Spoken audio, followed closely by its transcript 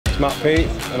Matt Pete,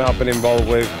 and I've been involved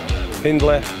with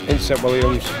Hindley, Ince St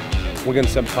Williams, Wigan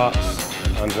St Pat's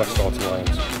and West Horton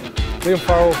Lions. Liam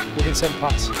Farrell, Wigan St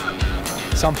Pat's.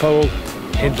 Sam Powell,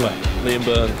 Hindley. Liam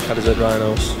Byrne, Cadizhead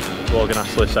Rhinos. Morgan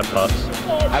Astley, St Pat's.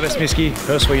 Abbas Miski,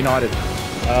 Hurstville United.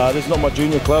 This is not my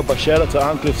junior club. I share it to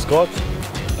Ancliffe Scott,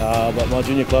 but my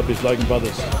junior club is Logan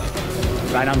Brothers.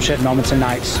 Ryan Amshed, Normanton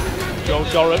Knights. Joe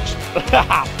Dorrich,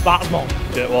 Batman.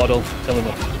 Kurt Wardle,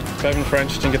 Tillerman. Kevin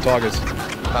French, Tinker Tigers.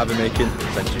 Harvey Makin,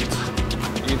 St Jude's.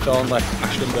 Ian Thornley,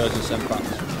 Ashton Birds and St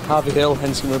Pat's. Harvey Hill,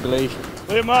 Henson Rugby League.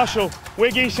 Liam Marshall,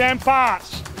 Wiggy St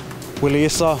Pat's. Willie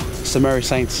Issa, St Mary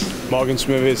Saints. Morgan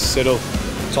Smithies, Siddle.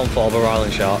 Tom Forber,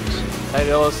 Ryland Sharks. Hey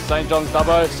Dillis, St John's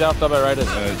Dubbo, South Dubbo Raiders.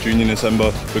 Junior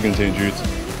December, Wigan St Jude.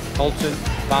 Holton,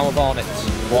 Balmer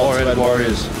Hornets. Warren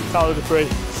Warriors. Tyler Dupree,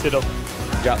 Siddle.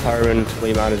 Jack Harriman,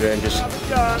 Lee Manors Rangers.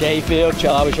 Jay Field,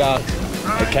 Chilhowee Sharks.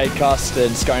 Kate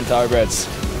Costin, Scarring Thoroughbreds.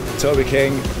 Toby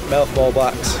King, Melf All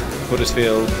Blacks,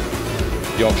 Huddersfield,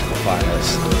 Yorkshire Cup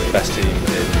finalists, best team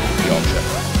in Yorkshire.